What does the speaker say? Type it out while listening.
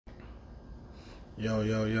Yo,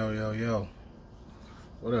 yo, yo, yo, yo.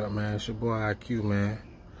 What up, man? It's your boy IQ, man.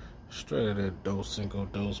 Straight out of that Dos Cinco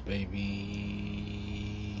Dos, baby.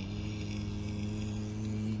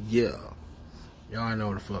 Yeah. Y'all know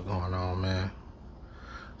what the fuck going on, man.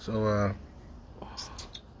 So, I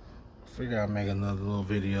figured I'd make another little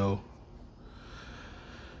video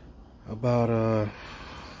about, a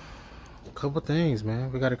couple things,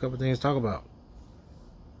 man. We got a couple things to talk about.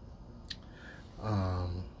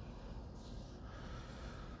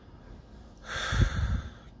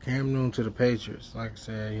 Cam Newton to the Patriots. Like I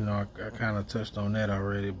said, you know, I kind of touched on that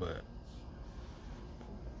already, but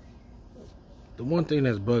the one thing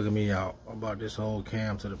that's bugging me out about this whole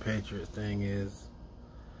Cam to the Patriots thing is,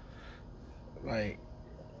 like,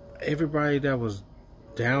 everybody that was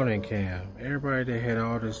down in Cam, everybody that had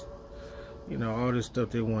all this, you know, all this stuff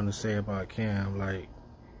they wanted to say about Cam, like,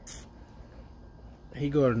 he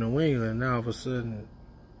go to New England, now all of a sudden,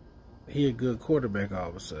 he a good quarterback all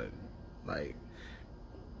of a sudden. Like,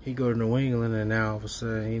 he go to New England and now all of a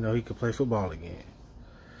sudden, you know, he could play football again.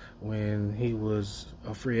 When he was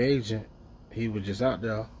a free agent, he was just out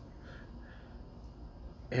there.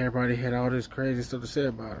 Everybody had all this crazy stuff to say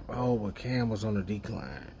about him. Oh, but Cam was on the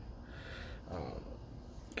decline.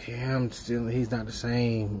 Cam still, he's not the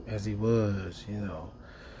same as he was, you know.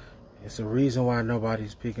 It's a reason why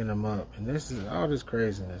nobody's picking him up. And this is all this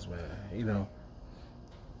craziness, man, you know.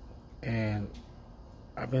 And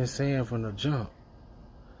I've been saying from the jump,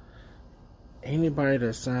 anybody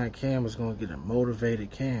that signed Cam is going to get a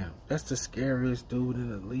motivated Cam. That's the scariest dude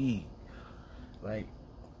in the league. Like,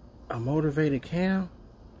 a motivated Cam?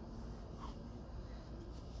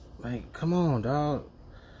 Like, come on, dog.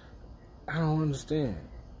 I don't understand.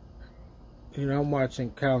 You know, I'm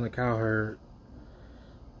watching Colin Cowherd,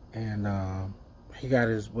 and he got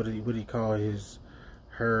his, what he call his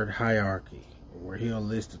herd hierarchy, where he'll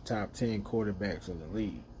list the top 10 quarterbacks in the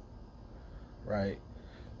league, right?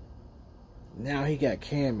 Now he got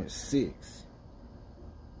Cam at 6.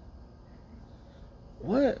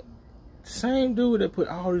 What? Same dude that put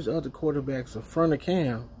all these other quarterbacks in front of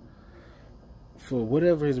Cam, for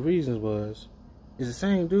whatever his reasons was, is the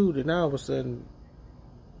same dude that now all of a sudden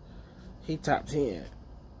he top 10.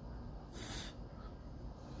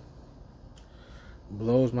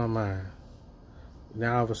 Blows my mind.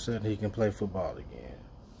 Now all of a sudden he can play football again.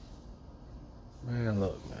 Man,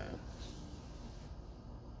 look, man.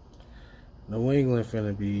 New England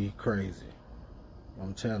finna be crazy.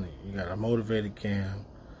 I'm telling you. You got a motivated Cam.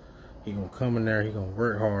 He gonna come in there. He gonna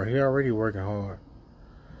work hard. He already working hard.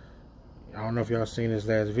 I don't know if y'all seen his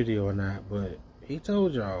last video or not, but he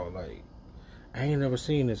told y'all, like, I ain't never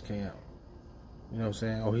seen this Cam. You know what I'm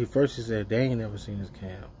saying? Oh, he said, they ain't never seen this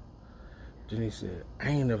Cam. Then he said, I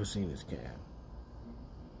ain't never seen this Cam.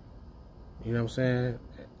 You know what I'm saying?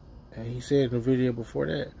 And he said in the video before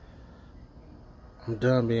that, I'm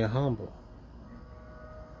done being humble.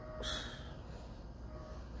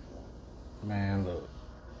 Man, look.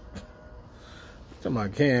 Talking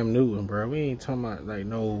about Cam Newton, bro. We ain't talking about, like,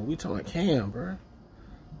 no, we talking about Cam, bro.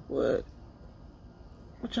 What?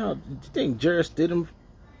 What y'all, you think Jarrett Stidham?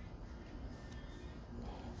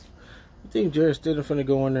 You think Jarrett Stidham finna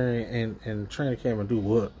go in there and train Cam and do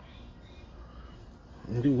what?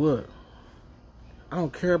 And do what? I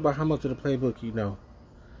don't care about how much of the playbook you know.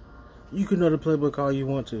 You can know the playbook all you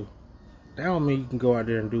want to. That don't mean you can go out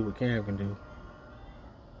there and do what Cam can do.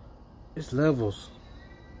 It's levels.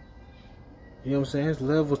 You know what I'm saying? It's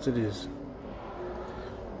levels to this.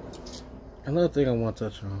 Another thing I want to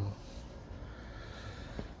touch on.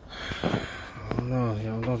 I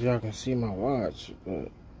don't know if y'all can see my watch, but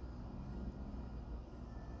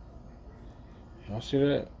y'all see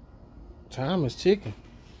that? Time is ticking.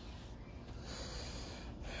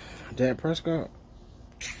 Dak Prescott.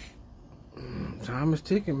 Time is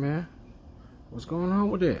ticking, man. What's going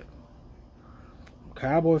on with that?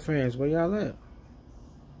 Cowboy fans, where y'all at?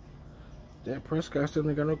 Dak Prescott still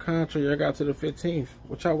ain't got no contract. Y'all got to the 15th.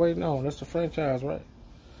 What y'all waiting on? That's the franchise, right?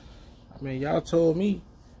 I mean, y'all told me,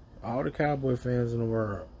 all the Cowboy fans in the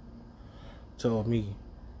world told me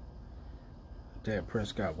Dak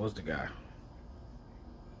Prescott was the guy.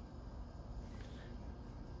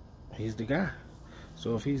 He's the guy.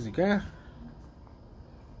 So if he's the guy,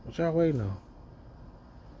 what y'all waiting on?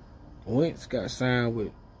 Wentz got signed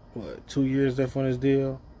with, what, 2 years left on his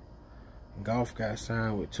deal? Goff got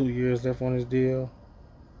signed with 2 years left on his deal.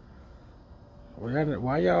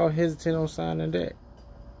 Why y'all hesitant on signing that?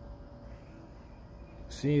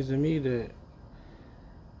 Seems to me that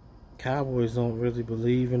Cowboys don't really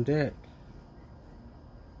believe in Dak.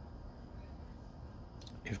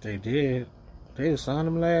 If they did, they'd have signed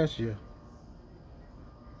him last year.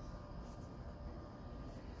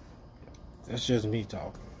 That's just me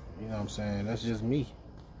talking. You know what I'm saying? That's just me.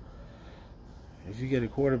 If you get a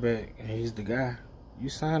quarterback and he's the guy, you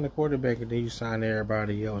sign the quarterback and then you sign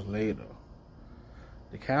everybody else later.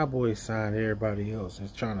 The Cowboys signed everybody else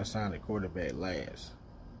and trying to sign the quarterback last.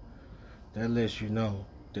 That lets you know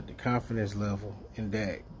that the confidence level in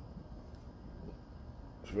Dak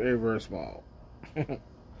is very, very small.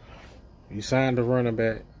 You signed the running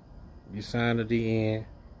back. You signed the DN.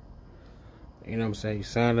 You know what I'm saying? You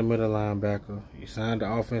signed the middle linebacker. You signed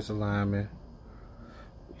the offensive lineman.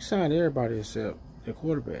 You signed everybody except the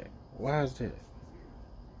quarterback. Why is that?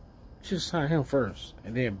 Just sign him first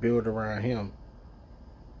and then build around him.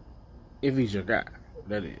 If he's your guy,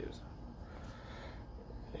 that is.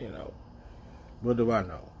 You know. What do I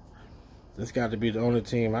know? This got to be the only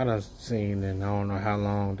team I done seen in I don't know how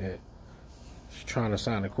long that's trying to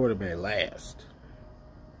sign a quarterback last.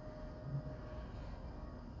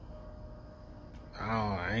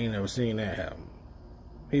 I ain't never seen that happen.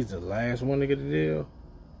 He's the last one to get a deal.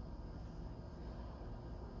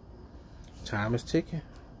 Time is ticking.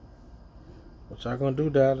 What y'all gonna do,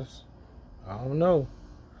 Dallas? I don't know.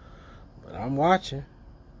 But I'm watching.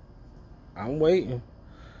 I'm waiting.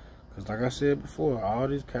 Because like I said before, all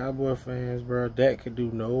these Cowboy fans, bro, Dak could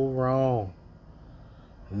do no wrong.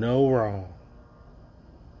 No wrong.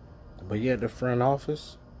 But yet the front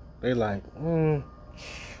office, they like, I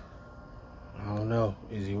don't know.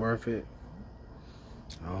 Is he worth it?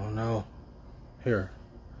 I don't know. Here,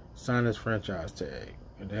 sign this franchise tag.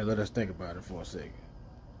 And then let us think about it for a second.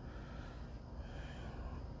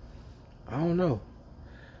 I don't know.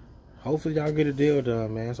 Hopefully y'all get a deal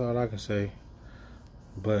done, man. That's all I can say.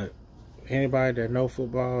 But anybody that know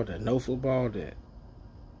football,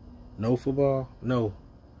 no.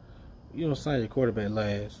 You don't sign your quarterback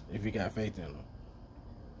last if you got faith in him.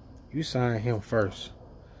 You sign him first.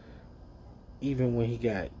 Even when he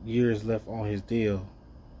got years left on his deal,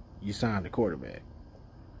 you signed the quarterback.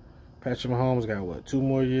 Patrick Mahomes got, what, 2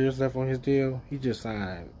 more years left on his deal? He just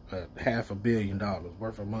signed $500 million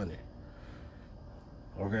worth of money.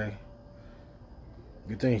 Okay?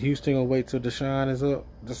 You think Houston gonna wait till Deshaun is up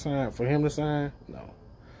to sign for him to sign? No.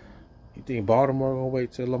 You think Baltimore gonna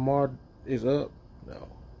wait till Lamar is up? No.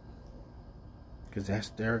 Because that's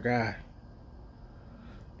their guy.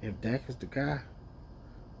 If Dak is the guy,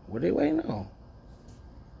 what they waiting on?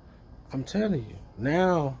 I'm telling you.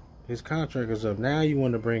 Now his contract is up. Now you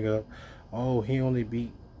want to bring up, oh, he only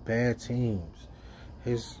beat bad teams.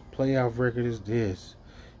 His playoff record is this.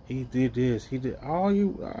 He did this. He did all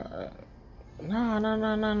you.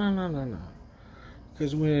 No.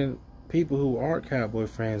 Because when people who aren't Cowboy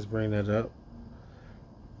fans bring that up,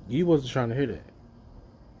 you wasn't trying to hear that.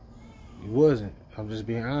 You wasn't. I'm just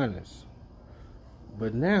being honest.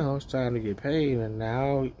 But now it's time to get paid, and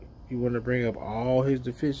now you want to bring up all his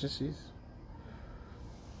deficiencies.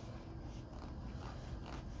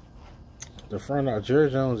 The front of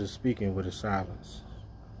Jerry Jones is speaking with his silence.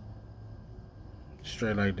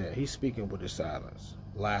 Straight like that. He's speaking with his silence.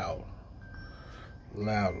 Loudly.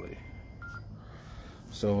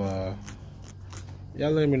 So,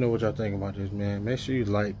 y'all let me know what y'all think about this, man. Make sure you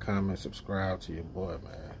like, comment, subscribe to your boy,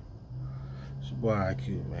 man. It's your boy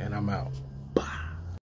IQ, man. I'm out.